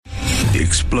the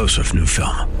explosive new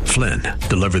film, Flynn,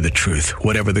 Deliver the Truth,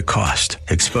 Whatever the Cost,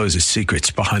 exposes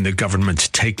secrets behind the government's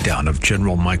takedown of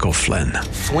General Michael Flynn.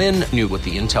 Flynn knew what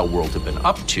the intel world had been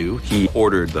up to. He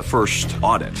ordered the first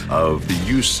audit of the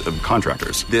use of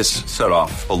contractors. This set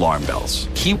off alarm bells.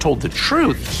 He told the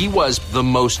truth. He was the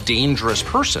most dangerous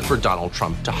person for Donald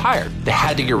Trump to hire. They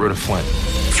had to get rid of Flynn.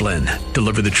 Flynn,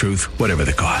 Deliver the Truth, Whatever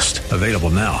the Cost. Available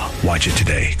now. Watch it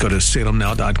today. Go to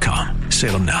salemnow.com.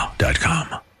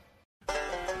 salemnow.com.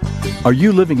 Are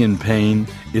you living in pain?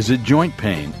 Is it joint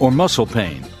pain or muscle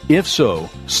pain? If so,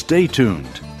 stay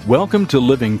tuned. Welcome to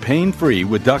Living Pain-Free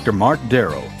with Dr. Mark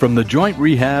Darrow from the Joint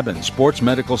Rehab and Sports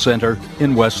Medical Center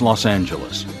in West Los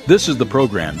Angeles. This is the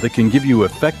program that can give you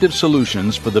effective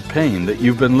solutions for the pain that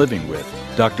you've been living with.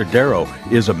 Dr. Darrow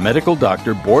is a medical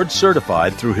doctor board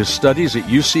certified through his studies at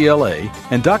UCLA,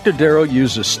 and Dr. Darrow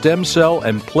uses stem cell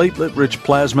and platelet-rich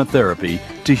plasma therapy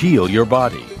to heal your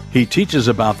body. He teaches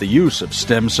about the use of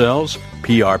stem cells,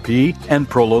 PRP, and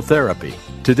prolotherapy.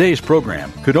 Today's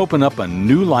program could open up a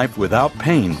new life without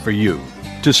pain for you.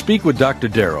 To speak with Dr.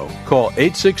 Darrow, call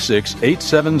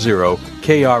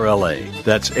 866-870-KRLA.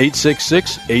 That's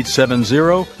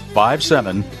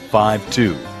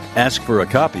 866-870-5752. Ask for a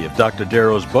copy of Dr.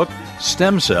 Darrow's book,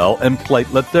 Stem Cell and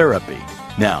Platelet Therapy.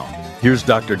 Now, here's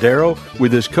Dr. Darrow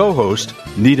with his co-host,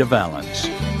 Nita Valens.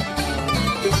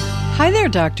 Hi there,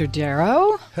 Dr.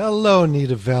 Darrow. Hello,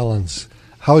 Nita Valens.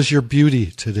 How's your beauty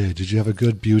today? Did you have a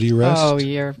good beauty rest? Oh,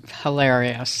 you're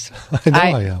hilarious. I know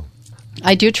I am.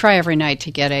 I do try every night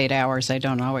to get 8 hours. I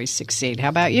don't always succeed. How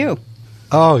about you?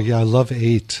 Oh, yeah, I love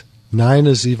 8. 9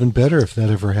 is even better if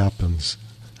that ever happens.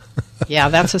 Yeah,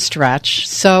 that's a stretch.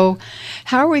 So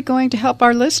how are we going to help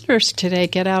our listeners today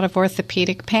get out of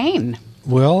orthopedic pain?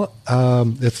 Well,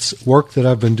 it's work that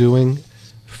I've been doing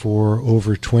for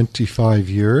over 25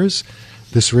 years.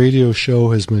 This radio show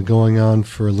has been going on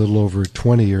for a little over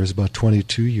 20 years, about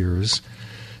 22 years,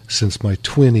 since my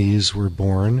twinnies were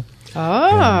born.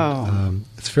 Oh. And,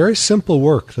 it's very simple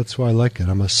work. That's why I like it.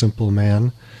 I'm a simple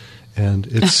man. And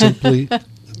it's simply,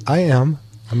 I'm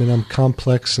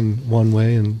complex in one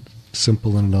way and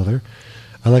simple in another.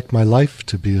 I like my life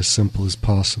to be as simple as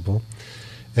possible.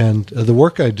 And the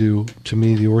work I do, to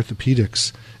me, the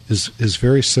orthopedics, is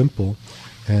very simple.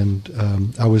 And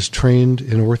I was trained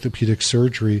in orthopedic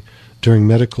surgery during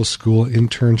medical school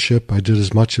internship. I did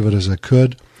as much of it as I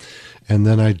could. And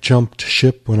then I jumped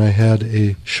ship when I had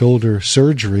a shoulder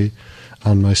surgery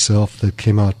on myself that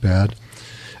came out bad.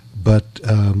 But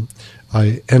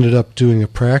I ended up doing a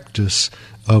practice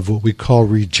of what we call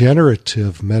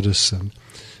regenerative medicine.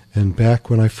 And back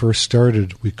when I first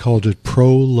started, we called it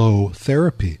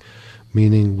prolotherapy,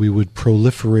 meaning we would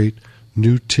proliferate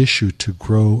new tissue to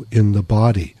grow in the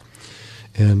body.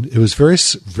 And it was very,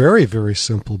 very, very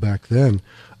simple back then.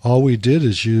 All we did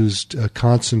is used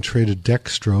concentrated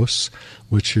dextrose,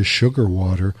 which is sugar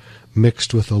water,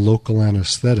 mixed with a local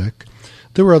anesthetic.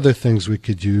 There were other things we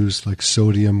could use, like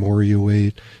sodium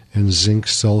moreuate and zinc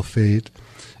sulfate.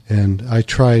 And I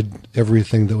tried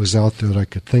everything that was out there that I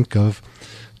could think of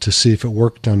to see if it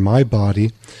worked on my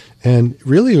body. And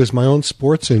really it was my own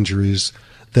sports injuries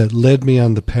that led me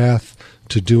on the path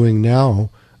to doing now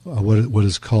what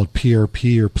is called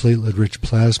PRP, or platelet-rich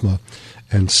plasma,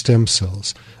 and stem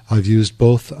cells. I've used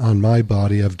both on my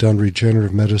body. I've done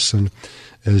regenerative medicine,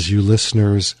 as you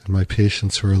listeners and my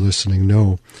patients who are listening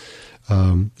know,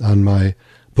 on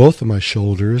both of my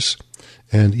shoulders.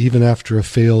 And even after a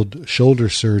failed shoulder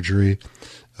surgery,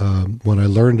 when I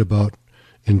learned about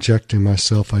injecting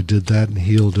myself, I did that and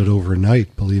healed it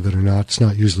overnight, believe it or not. It's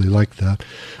not usually like that.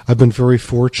 I've been very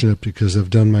fortunate because I've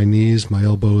done my knees, my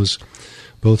elbows,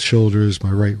 both shoulders,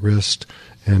 my right wrist,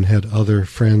 and had other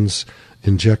friends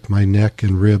inject my neck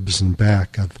and ribs and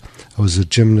back. I was a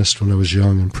gymnast when I was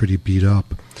young and pretty beat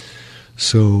up.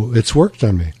 So it's worked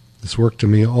on me. It's worked on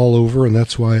me all over, and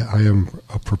that's why I am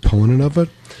a proponent of it.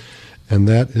 And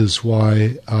that is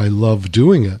why I love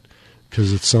doing it,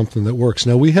 because it's something that works.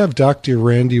 Now, we have Dr.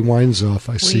 Randy Weinzoff,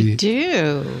 I see. We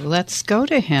do. Let's go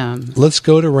to him. Let's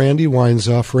go to Randy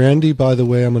Weinzoff. Randy, by the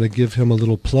way, I'm going to give him a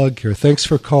little plug here. Thanks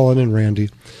for calling in, Randy.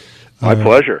 My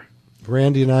pleasure.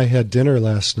 Randy and I had dinner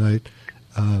last night.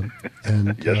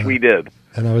 Yes, we did.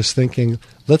 And I was thinking,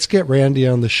 let's get Randy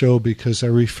on the show because I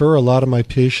refer a lot of my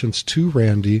patients to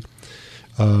Randy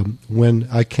when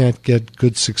I can't get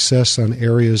good success on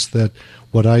areas that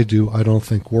what I do I don't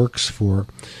think works for.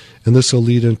 And this will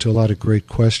lead into a lot of great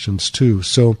questions, too.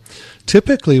 So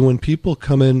typically when people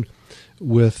come in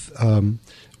with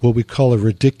what we call a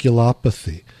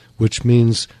radiculopathy, which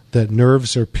means that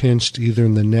nerves are pinched either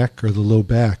in the neck or the low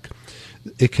back,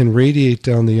 it can radiate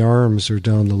down the arms or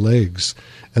down the legs.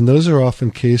 And those are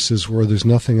often cases where there's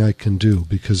nothing I can do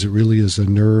because it really is a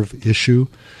nerve issue.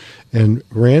 And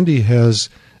Randy has,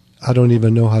 I don't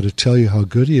even know how to tell you how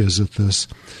good he is at this,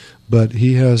 but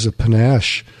he has a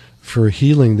panache for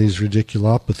healing these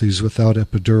radiculopathies without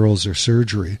epidurals or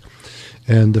surgery.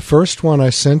 And the first one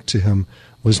I sent to him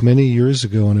was many years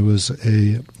ago, and it was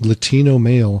a Latino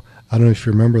male. I don't know if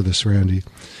you remember this, Randy.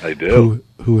 I do.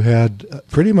 Who had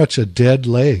pretty much a dead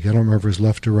leg. I don't remember his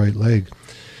left or right leg.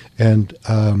 And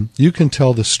you can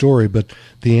tell the story, but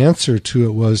the answer to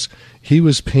it was he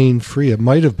was pain-free. It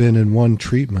might have been in one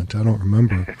treatment. I don't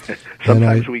remember.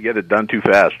 Sometimes we get it done too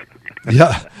fast.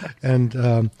 Yeah.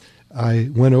 And I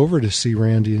went over to see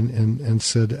Randy and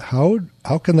said, how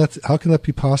can that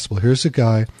be possible? Here's a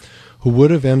guy who would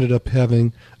have ended up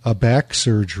having a back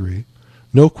surgery,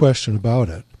 no question about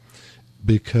it,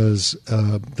 because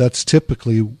that's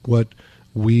typically what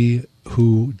we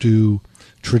who do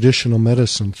traditional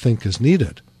medicine think is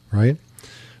needed, right?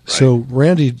 So,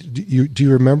 Randy, do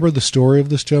you remember the story of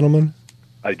this gentleman?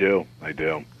 I do.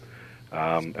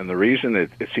 And the reason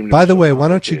it seemed. By the way, why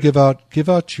don't you give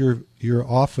out your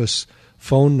office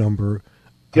phone number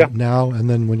now, and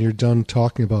then when you're done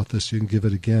talking about this, you can give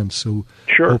it again. So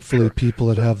hopefully people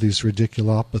that have these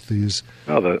radiculopathies.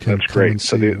 That's great.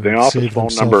 So the office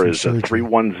phone number is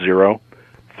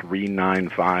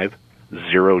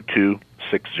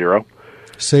 310-395-0260.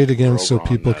 Say it again so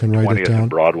people can write it 20th down. and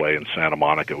Broadway in Santa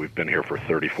Monica. We've been here for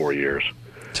 34 years.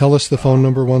 Tell us the phone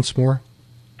number once more.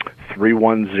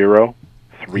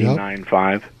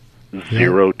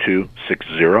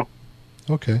 310-395-0260.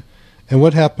 Okay. And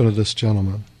what happened to this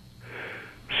gentleman?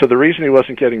 So the reason he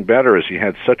wasn't getting better is he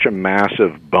had such a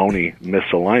massive bony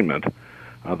misalignment.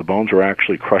 The bones were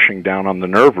actually crushing down on the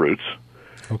nerve roots.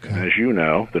 Okay. And as you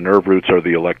know, the nerve roots are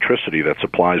the electricity that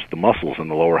supplies the muscles in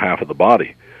the lower half of the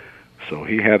body. So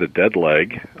he had a dead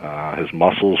leg. His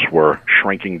muscles were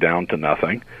shrinking down to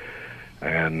nothing.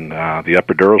 And the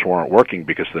epidurals weren't working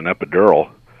because an epidural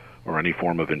or any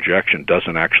form of injection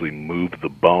doesn't actually move the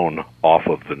bone off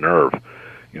of the nerve.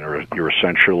 You're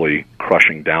essentially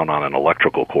crushing down on an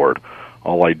electrical cord.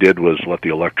 All I did was let the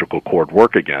electrical cord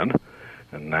work again,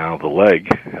 and now the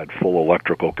leg had full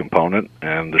electrical component,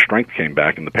 and the strength came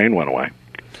back and the pain went away.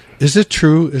 Is it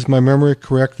true, is my memory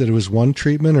correct, that it was one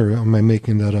treatment, or am I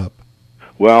making that up?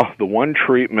 Well, the one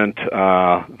treatment,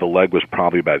 the leg was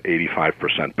probably about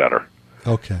 85% better.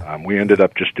 Okay. We ended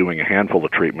up just doing a handful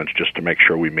of treatments just to make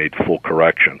sure we made full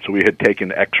correction. So we had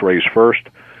taken x-rays first.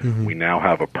 Mm-hmm. We now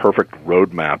have a perfect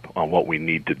roadmap on what we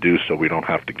need to do so we don't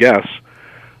have to guess.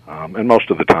 And most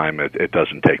of the time, it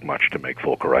doesn't take much to make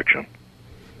full correction.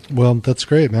 Well, that's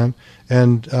great, man.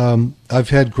 And I've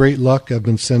had great luck. I've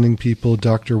been sending people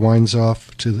Dr.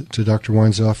 Weinzoff to Dr.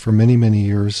 Weinzoff for many, many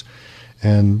years.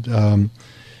 And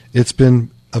it's been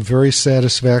a very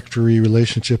satisfactory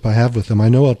relationship I have with them. I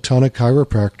know a ton of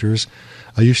chiropractors.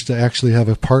 I used to actually have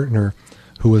a partner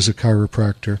who was a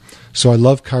chiropractor. So I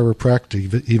love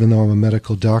chiropractic, even though I'm a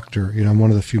medical doctor. I'm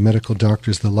one of the few medical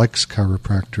doctors that likes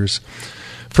chiropractors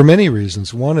for many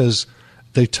reasons. One is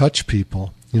they touch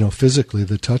people, physically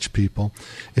they touch people.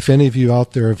 If any of you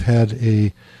out there have had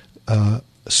a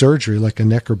surgery, like a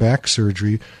neck or back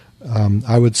surgery,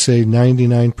 I would say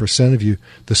 99% of you,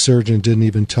 the surgeon didn't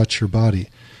even touch your body.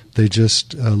 They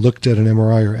just looked at an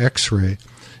MRI or X-ray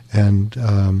and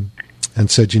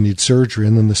said you need surgery,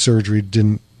 and then the surgery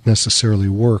didn't necessarily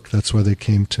work. That's why they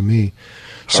came to me.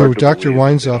 So, Dr.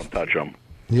 Weinzoff, touch them.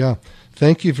 Yeah,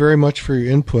 thank you very much for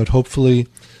your input. Hopefully,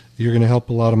 you're going to help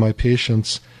a lot of my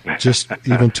patients. Just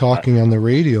even talking on the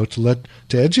radio to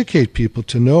educate people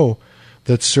to know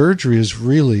that surgery is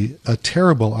really a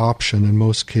terrible option in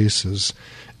most cases.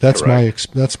 That's my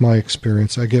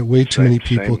experience. I get way too many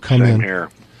people come in. Here.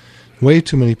 Way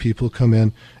too many people come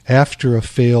in after a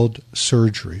failed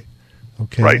surgery.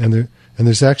 Okay, right. And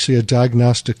there's actually a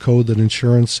diagnostic code that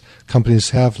insurance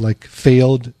companies have, like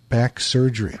failed back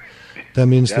surgery. That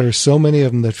means there are so many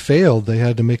of them that failed, they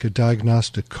had to make a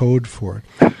diagnostic code for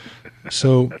it.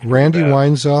 So, Randy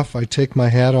Weinzoff, I take my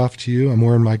hat off to you. I'm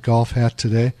wearing my golf hat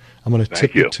today. I'm going to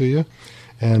tip it to you.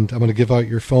 And I'm going to give out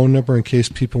your phone number in case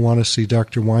people want to see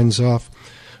Dr. Weinzoff,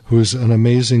 who is an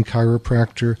amazing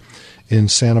chiropractor in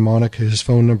Santa Monica. His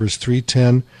phone number is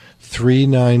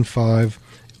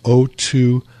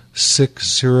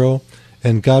 310-395-0260.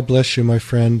 And God bless you, my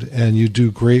friend. And you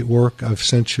do great work. I've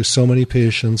sent you so many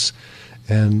patients.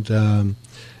 And,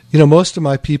 most of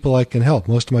my people I can help.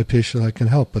 Most of my patients I can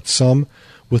help. But some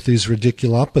with these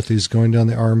radiculopathies going down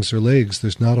the arms or legs,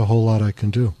 there's not a whole lot I can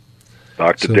do.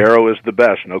 Dr. Darrow is the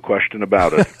best, no question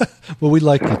about it. Well, we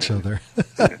like each other.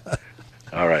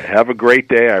 All right. Have a great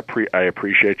day. I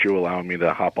appreciate you allowing me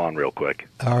to hop on real quick.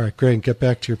 All right, great. Get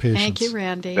back to your patients. Thank you,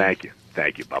 Randy. Thank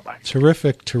you. Bye-bye.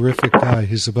 Terrific guy.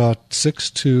 He's about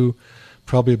 6'2",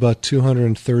 probably about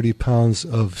 230 pounds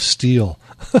of steel.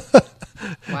 Wow.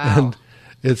 And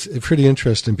it's pretty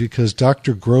interesting because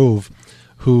Dr. Grove,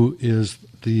 who is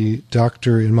the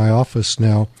doctor in my office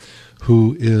now,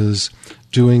 who is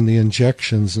doing the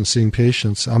injections and seeing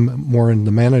patients, I'm more in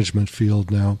the management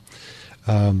field now.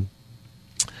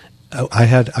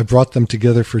 I brought them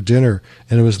together for dinner,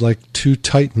 and it was like two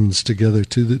titans together,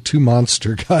 two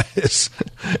monster guys,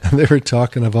 and they were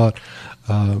talking about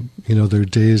their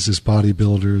days as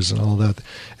bodybuilders and all that.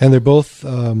 And they're both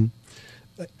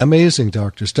amazing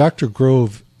doctors. Dr.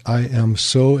 Grove, I am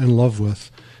so in love with,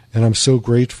 and I'm so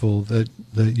grateful that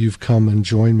you've come and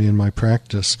joined me in my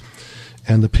practice.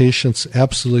 And the patients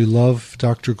absolutely love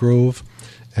Dr. Grove.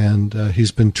 And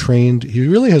he's been trained. He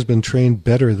really has been trained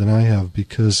better than I have,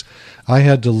 because I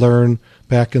had to learn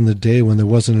back in the day when there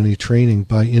wasn't any training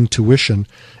by intuition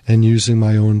and using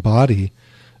my own body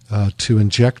to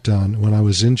inject on when I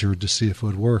was injured to see if it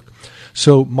would work.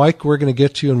 So, Mike, we're going to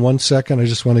get to you in 1 second. I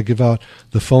just want to give out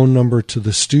the phone number to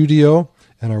the studio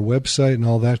and our website and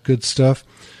all that good stuff.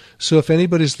 So if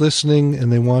anybody's listening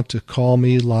and they want to call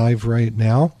me live right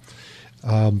now,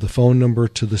 the phone number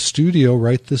to the studio,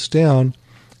 write this down,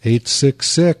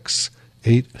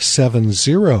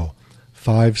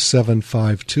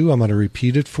 866-870-5752. I'm going to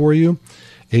repeat it for you,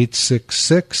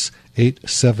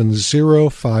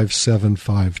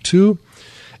 866-870-5752.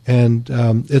 And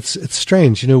it's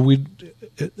strange.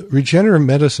 Regenerative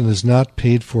medicine is not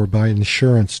paid for by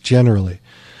insurance generally.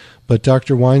 But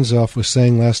Dr. Weinzoff was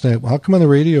saying last night, how come on the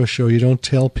radio show you don't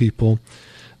tell people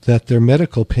that their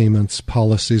medical payments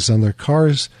policies on their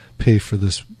cars pay for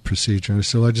this procedure?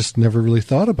 So I just never really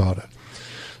thought about it.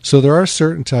 So there are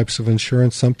certain types of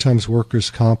insurance. Sometimes workers'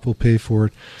 comp will pay for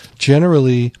it.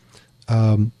 Generally,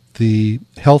 the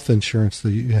health insurance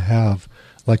that you have,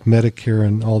 like Medicare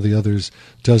and all the others,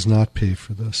 does not pay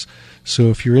for this. So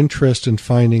if you're interested in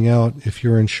finding out if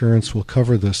your insurance will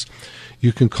cover this,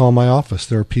 you can call my office.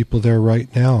 There are people there right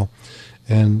now.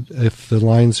 And if the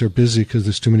lines are busy because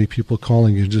there's too many people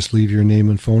calling, you just leave your name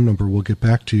and phone number. We'll get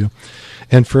back to you.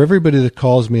 And for everybody that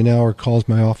calls me now or calls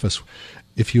my office,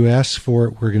 if you ask for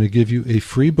it, we're going to give you a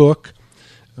free book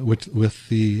with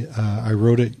the I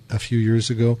wrote it a few years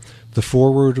ago. The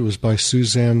foreword was by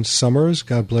Suzanne Summers.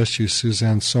 God bless you,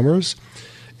 Suzanne Summers.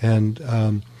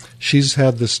 And she's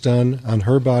had this done on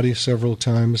her body several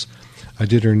times. I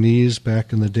did her knees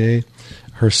back in the day.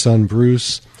 Her son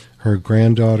Bruce, her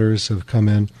granddaughters have come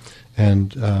in,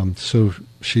 and so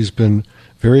she's been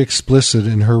very explicit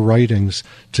in her writings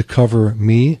to cover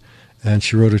me, and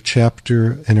she wrote a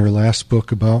chapter in her last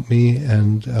book about me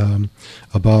and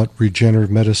about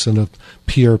regenerative medicine of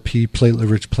PRP,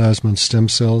 platelet-rich plasma and stem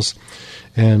cells,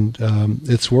 and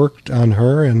it's worked on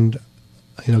her, and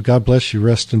God bless you,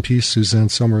 rest in peace, Suzanne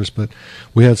Summers, but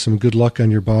we had some good luck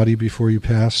on your body before you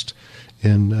passed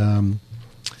in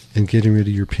getting rid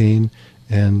of your pain.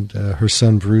 And her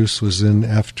son Bruce was in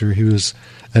after he was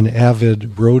an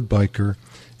avid road biker,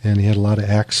 and he had a lot of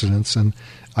accidents. And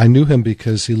I knew him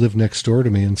because he lived next door to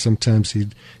me, and sometimes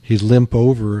he'd limp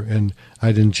over, and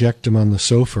I'd inject him on the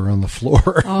sofa or on the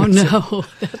floor. Oh no,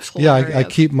 that's hilarious. Yeah, I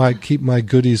keep my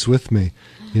goodies with me.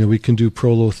 We can do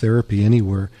prolotherapy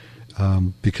anywhere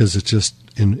because it's just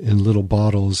in little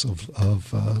bottles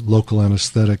of local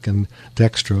anesthetic and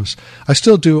dextrose. I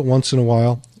still do it once in a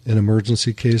while in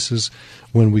emergency cases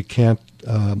when we can't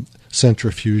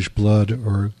centrifuge blood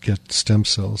or get stem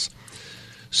cells.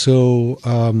 So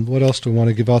what else do I want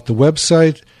to give out? The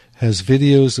website has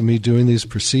videos of me doing these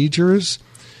procedures,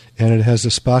 and it has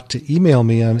a spot to email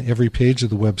me on every page of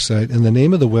the website. And the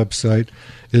name of the website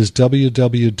is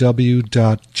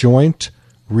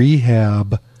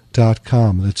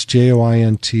www.jointrehab.com. That's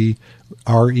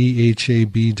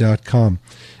JOINTREHAB.com.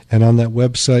 And on that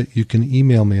website, you can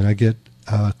email me, and I get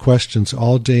questions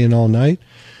all day and all night.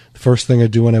 The first thing I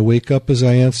do when I wake up is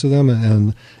I answer them,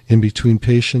 and in between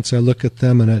patients I look at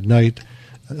them, and at night,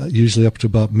 usually up to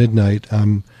about midnight,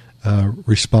 I'm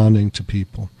responding to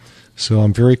people. So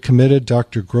I'm very committed.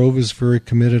 Dr. Grove is very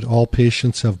committed. All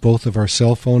patients have both of our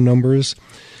cell phone numbers,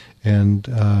 and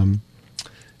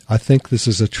I think this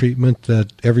is a treatment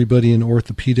that everybody in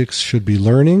orthopedics should be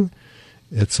learning.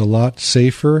 It's a lot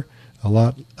safer, a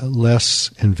lot less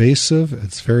invasive.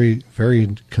 It's very,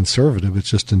 very conservative.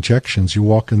 It's just injections. You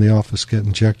walk in the office, get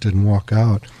injected, and walk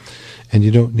out. And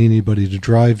you don't need anybody to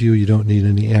drive you. You don't need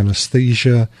any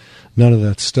anesthesia, none of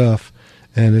that stuff.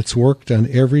 And it's worked on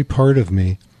every part of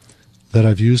me that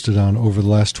I've used it on over the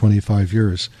last 25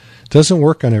 years. Doesn't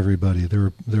work on everybody.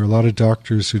 There are a lot of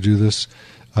doctors who do this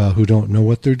who don't know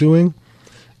what they're doing.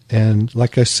 And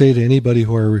like I say to anybody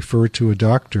who I refer to a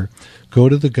doctor, go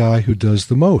to the guy who does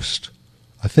the most.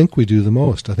 I think we do the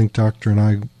most. I think Dr.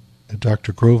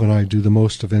 Grove and I do the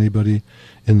most of anybody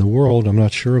in the world. I'm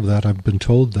not sure of that. I've been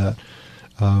told that.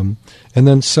 And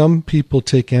then some people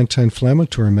take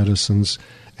anti-inflammatory medicines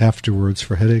afterwards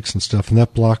for headaches and stuff, and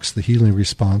that blocks the healing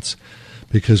response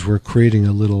because we're creating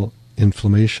a little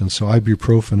inflammation. So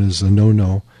ibuprofen is a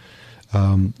no-no.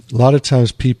 A lot of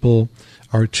times people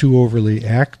are too overly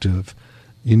active.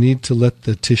 You need to let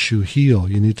the tissue heal.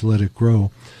 You need to let it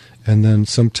grow. And then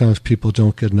sometimes people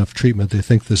don't get enough treatment. They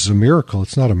think this is a miracle.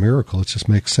 It's not a miracle. It just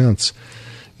makes sense.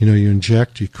 You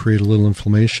inject, you create a little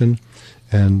inflammation,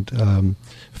 and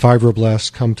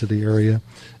fibroblasts come to the area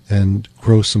and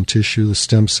grow some tissue. The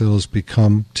stem cells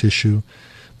become tissue.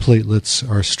 Platelets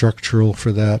are structural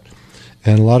for that.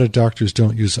 And a lot of doctors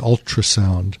don't use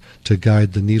ultrasound to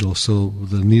guide the needle, so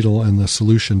the needle and the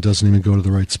solution doesn't even go to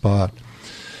the right spot.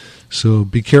 So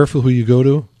be careful who you go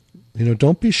to.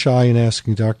 Don't be shy in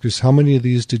asking doctors, how many of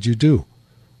these did you do?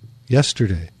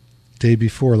 Yesterday, day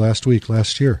before, last week,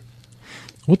 last year.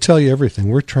 We'll tell you everything.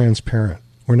 We're transparent.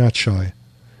 We're not shy.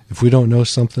 If we don't know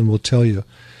something, we'll tell you.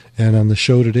 And on the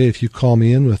show today, if you call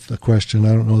me in with a question, I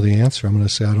don't know the answer, I'm going to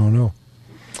say I don't know.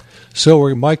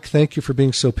 So, Mike, thank you for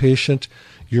being so patient.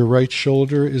 Your right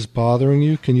shoulder is bothering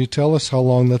you. Can you tell us how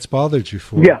long that's bothered you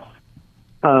for? Yeah.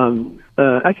 Actually,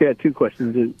 I had two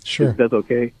questions. Sure. If that's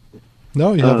okay.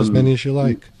 No, you have as many as you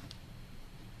like.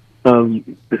 The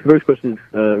first question is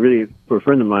really for a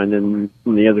friend of mine, and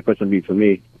the other question would be for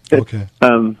me. Okay.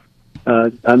 I'm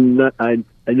not. I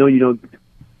know you don't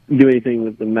do anything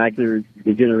with the macular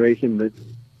degeneration, but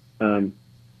I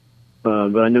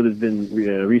know there's been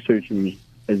research and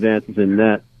advances in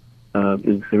that.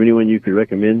 Is there anyone you could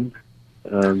recommend?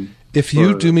 If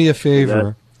you do me a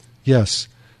favor, yes,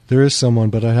 there is someone,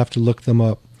 but I have to look them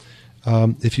up.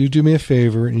 If you do me a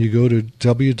favor and you go to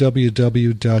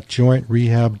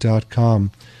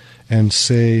www.jointrehab.com and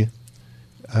say,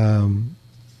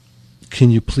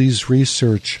 can you please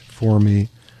research for me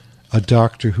a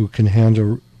doctor who can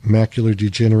handle macular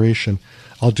degeneration,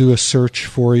 I'll do a search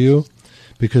for you,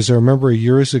 because I remember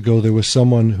years ago there was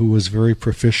someone who was very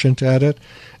proficient at it,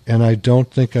 and I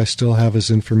don't think I still have his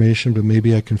information, but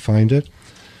maybe I can find it.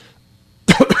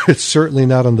 It's certainly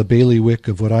not on the bailiwick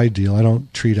of what I deal. I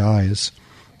don't treat eyes.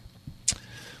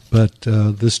 But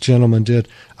this gentleman did.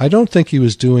 I don't think he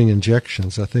was doing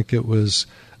injections. I think it was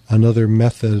another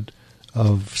method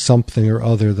of something or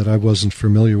other that I wasn't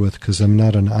familiar with because I'm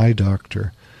not an eye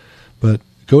doctor. But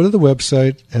go to the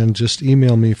website and just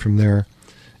email me from there,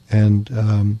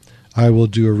 and I will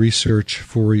do a research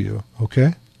for you.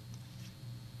 Okay?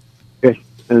 Okay.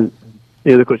 And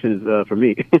the other question is for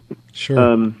me.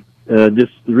 Sure.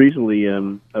 Just recently, I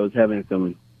was having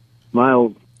some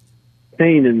mild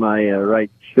pain in my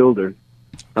right shoulder,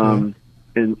 and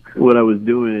what I was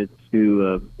doing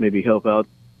to maybe help out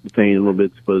the pain a little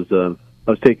bit was I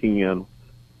was taking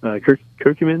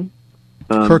curcumin,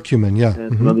 curcumin, yeah,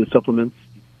 and some other supplements,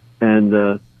 and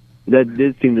that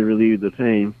did seem to relieve the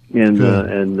pain, and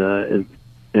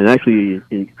actually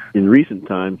in recent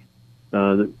times,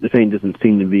 the pain doesn't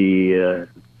seem to be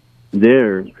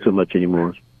there so much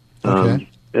anymore. Okay.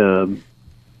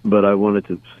 But I wanted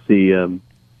to see. I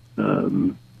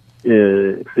don't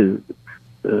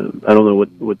know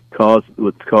what's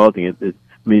causing it. I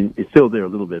mean, it's still there a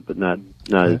little bit, but not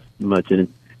as much.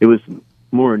 And it was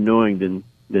more annoying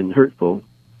than hurtful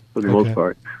for the most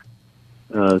part.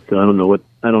 So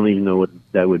I don't even know what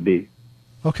that would be.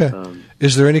 Okay.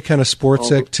 Is there any kind of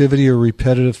sports activity or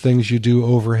repetitive things you do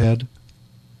overhead?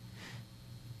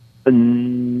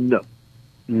 No.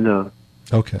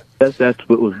 Okay. That's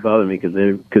what was bothering me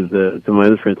because some of my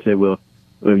other friends said, "Well,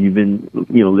 have you been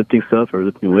lifting stuff or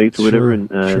lifting weights or whatever?" And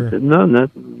I said, "No,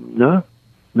 none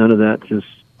of that. Just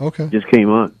came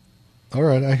on." All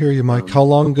right, I hear you, Mike. How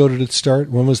long ago did it start?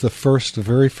 When was the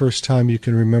very first time you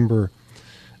can remember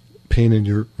pain in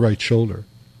your right shoulder?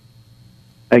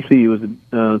 Actually, it was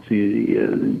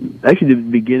actually the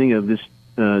beginning of this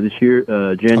year,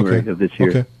 January of this year.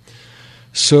 Okay.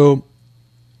 So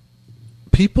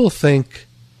people think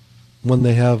when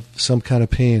they have some kind of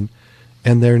pain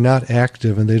and they're not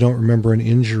active and they don't remember an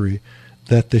injury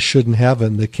that they shouldn't have it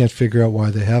and they can't figure out why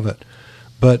they have it.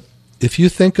 But if you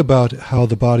think about how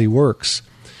the body works,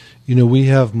 we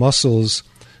have muscles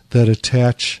that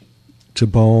attach to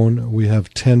bone, we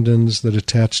have tendons that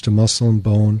attach to muscle and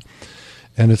bone,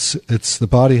 and it's the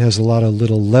body has a lot of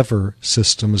little lever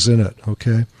systems in it,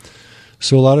 okay?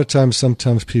 So a lot of times,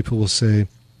 sometimes people will say,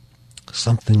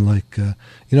 something like,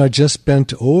 I just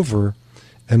bent over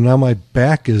and now my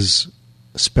back is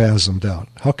spasmed out.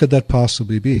 How could that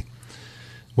possibly be?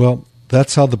 Well,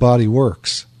 that's how the body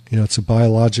works. It's a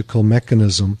biological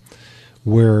mechanism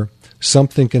where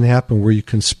something can happen where you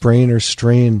can sprain or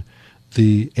strain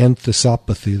the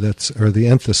enthesopathy, or the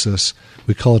enthesis.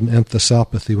 We call it an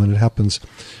enthesopathy when it happens,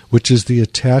 which is the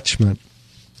attachment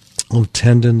of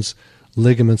tendons,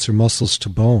 ligaments, or muscles to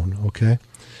bone, okay?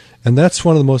 And that's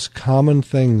one of the most common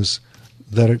things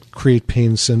that create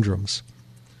pain syndromes.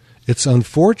 It's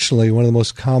unfortunately one of the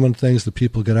most common things that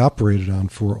people get operated on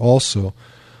for also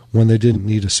when they didn't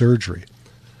need a surgery.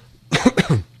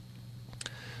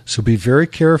 So be very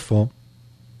careful.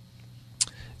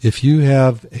 If you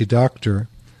have a doctor,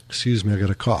 excuse me, I got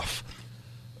a cough.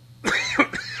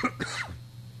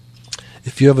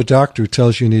 If you have a doctor who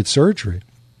tells you need surgery,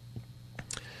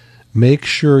 make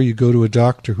sure you go to a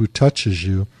doctor who touches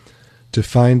you to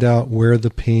find out where the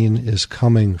pain is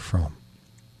coming from.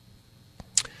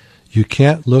 You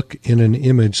can't look in an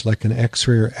image like an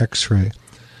X-ray or X-ray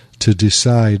to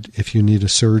decide if you need a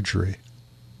surgery.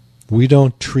 We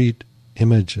don't treat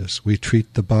images. We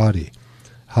treat the body.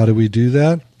 How do we do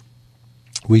that?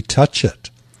 We touch it.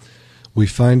 We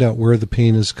find out where the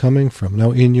pain is coming from.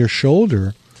 Now, in your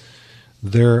shoulder,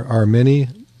 there are many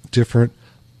different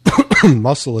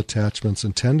muscle attachments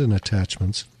and tendon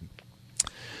attachments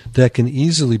that can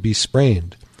easily be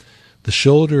sprained. The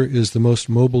shoulder is the most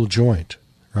mobile joint,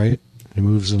 right? It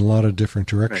moves in a lot of different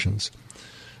directions.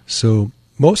 So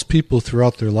most people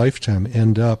throughout their lifetime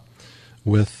end up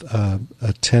with a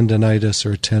tendinitis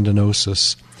or a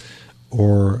tendinosis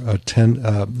or a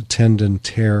tendon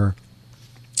tear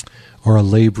or a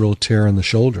labral tear in the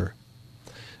shoulder.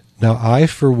 Now, I,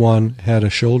 for one, had a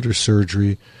shoulder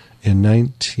surgery in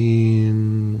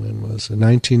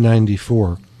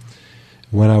 1994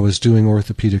 when I was doing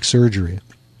orthopedic surgery.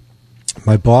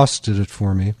 My boss did it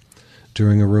for me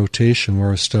during a rotation where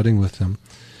I was studying with him.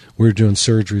 We were doing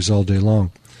surgeries all day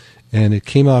long, and it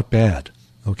came out bad,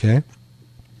 okay?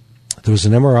 There was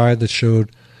an MRI that showed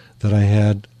that I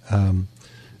had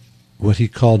what he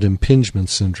called impingement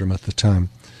syndrome at the time,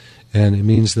 and it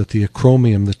means that the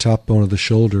acromion, the top bone of the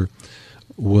shoulder,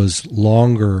 was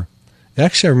longer.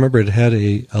 Actually, I remember it had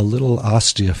a little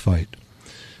osteophyte,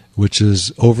 which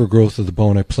is overgrowth of the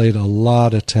bone. I played a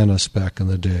lot of tennis back in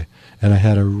the day, and I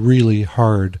had a really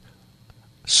hard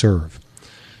serve.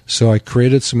 So I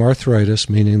created some arthritis,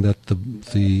 meaning that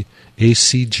the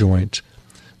AC joint,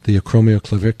 the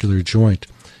acromioclavicular joint,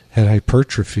 had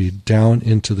hypertrophied down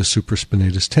into the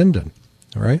supraspinatus tendon,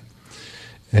 all right?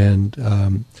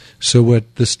 And so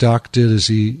what this doc did is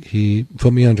he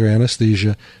put me under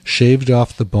anesthesia, shaved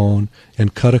off the bone,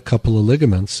 and cut a couple of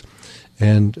ligaments.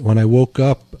 And when I woke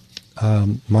up,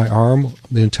 my arm,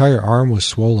 the entire arm was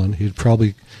swollen.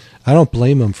 I don't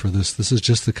blame him for this. This is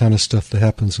just the kind of stuff that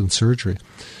happens in surgery.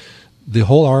 The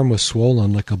whole arm was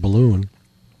swollen like a balloon,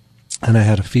 and I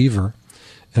had a fever,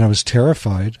 and I was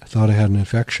terrified. I thought I had an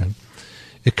infection.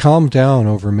 It calmed down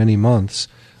over many months,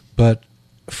 but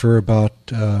for about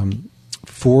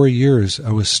 4 years,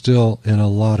 I was still in a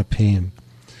lot of pain.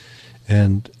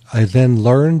 And I then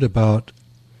learned about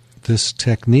this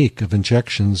technique of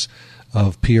injections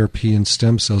of PRP and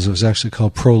stem cells. It was actually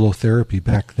called prolotherapy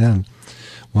back then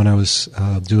when I was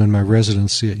doing my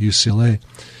residency at UCLA.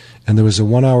 And there was a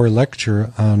 1-hour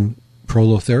lecture on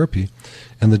prolotherapy.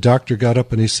 And the doctor got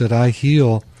up and he said, I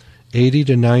heal 80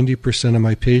 to 90% of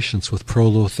my patients with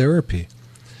prolotherapy.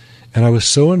 And I was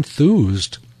so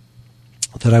enthused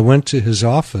that I went to his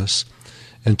office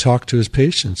and talked to his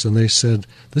patients. And they said,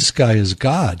 this guy is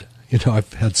God.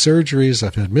 I've had surgeries,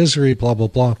 I've had misery, blah, blah,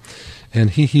 blah.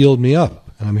 And he healed me up.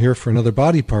 And I'm here for another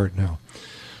body part now.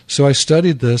 So I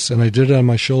studied this, and I did it on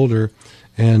my shoulder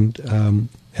and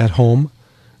at home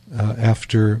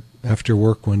after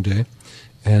work one day,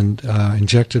 and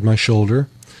injected my shoulder.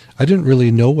 I didn't really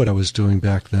know what I was doing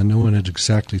back then. No one had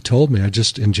exactly told me. I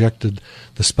just injected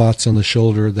the spots on the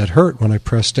shoulder that hurt when I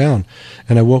pressed down.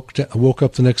 And I woke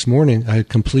up the next morning. I had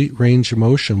complete range of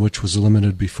motion, which was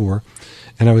limited before,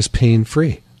 and I was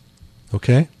pain-free.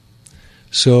 Okay?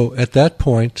 So at that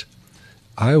point,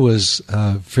 I was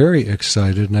very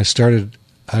excited, and I started,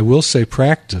 I will say,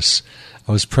 practice.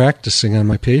 I was practicing on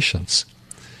my patients,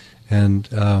 and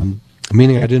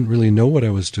meaning I didn't really know what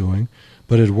I was doing,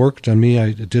 but it worked on me.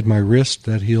 I did my wrist,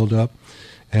 that healed up,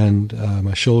 and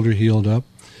my shoulder healed up,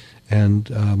 and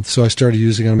so I started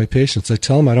using it on my patients. I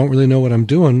tell them I don't really know what I'm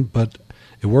doing, but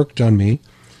it worked on me,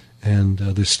 and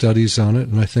there's studies on it,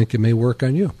 and I think it may work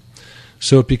on you.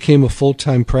 So it became a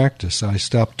full-time practice. I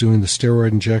stopped doing the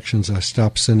steroid injections. I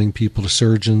stopped sending people to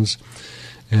surgeons.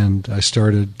 and I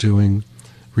started doing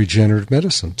regenerative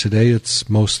medicine. Today it's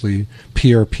mostly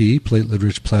PRP,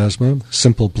 platelet-rich plasma,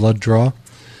 simple blood draw,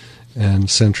 and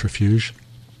centrifuge,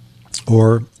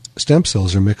 or stem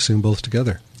cells, or mixing both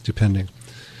together, depending.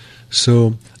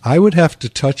 So I would have to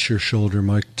touch your shoulder,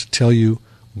 Mike, to tell you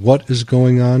what is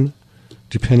going on,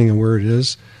 depending on where it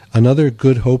is. Another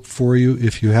good hope for you,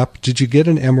 if you have... Did you get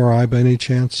an MRI by any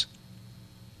chance?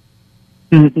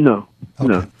 No. Okay.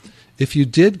 No. If you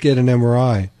did get an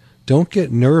MRI, don't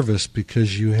get nervous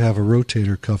because you have a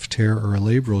rotator cuff tear or a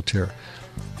labral tear.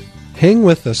 Hang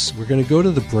with us. We're going to go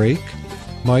to the break,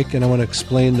 Mike, and I want to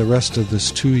explain the rest of this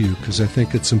to you because I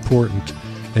think it's important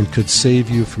and could save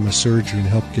you from a surgery and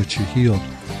help get you healed.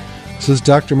 This is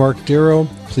Dr. Mark Darrow.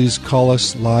 Please call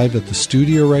us live at the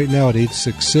studio right now at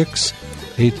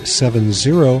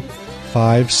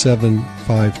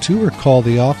 866-870-5752 or call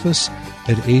the office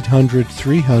at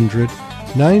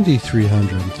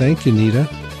 800-300-9300. Thank you, Nita.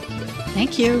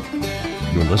 Thank you.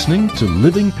 You're listening to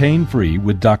Living Pain-Free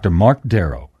with Dr. Mark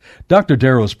Darrow. Dr.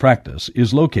 Darrow's practice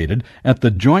is located at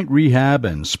the Joint Rehab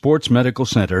and Sports Medical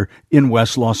Center in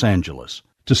West Los Angeles.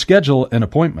 To schedule an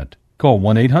appointment, call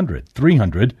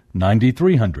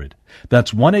 1-800-300-9300.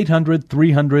 That's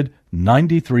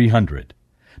 1-800-300-9300.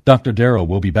 Dr. Darrow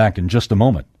will be back in just a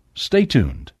moment. Stay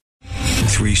tuned.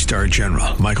 3-star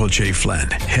General Michael J. Flynn,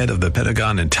 head of the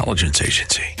Pentagon Intelligence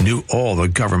Agency, knew all the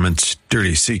government's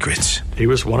dirty secrets. He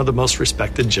was one of the most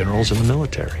respected generals in the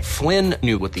military. Flynn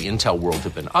knew what the intel world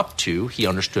had been up to. He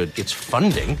understood its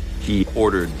funding. He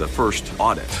ordered the first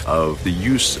audit of the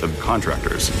use of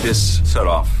contractors. This set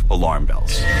off alarm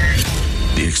bells.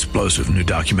 The explosive new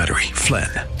documentary, Flynn,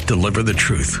 Deliver the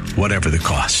Truth, Whatever the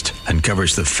Cost,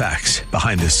 uncovers the facts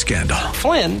behind this scandal.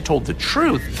 Flynn told the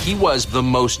truth. He was the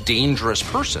most dangerous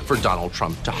person for Donald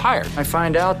Trump to hire. I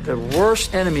find out the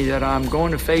worst enemy that I'm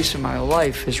going to face in my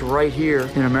life is right here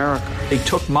in America. They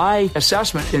took my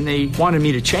assessment and they wanted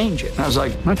me to change it. And I was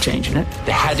like, I'm not changing it.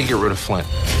 They had to get rid of Flynn.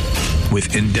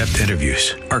 With in-depth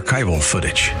interviews, archival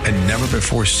footage, and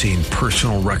never-before-seen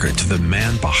personal records of the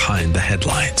man behind the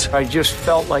headlines. I just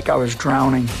felt like I was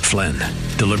drowning. Flynn,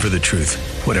 Deliver the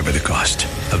Truth, Whatever the Cost.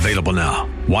 Available now.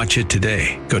 Watch it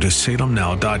today. Go to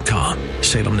salemnow.com.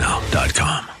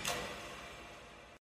 salemnow.com.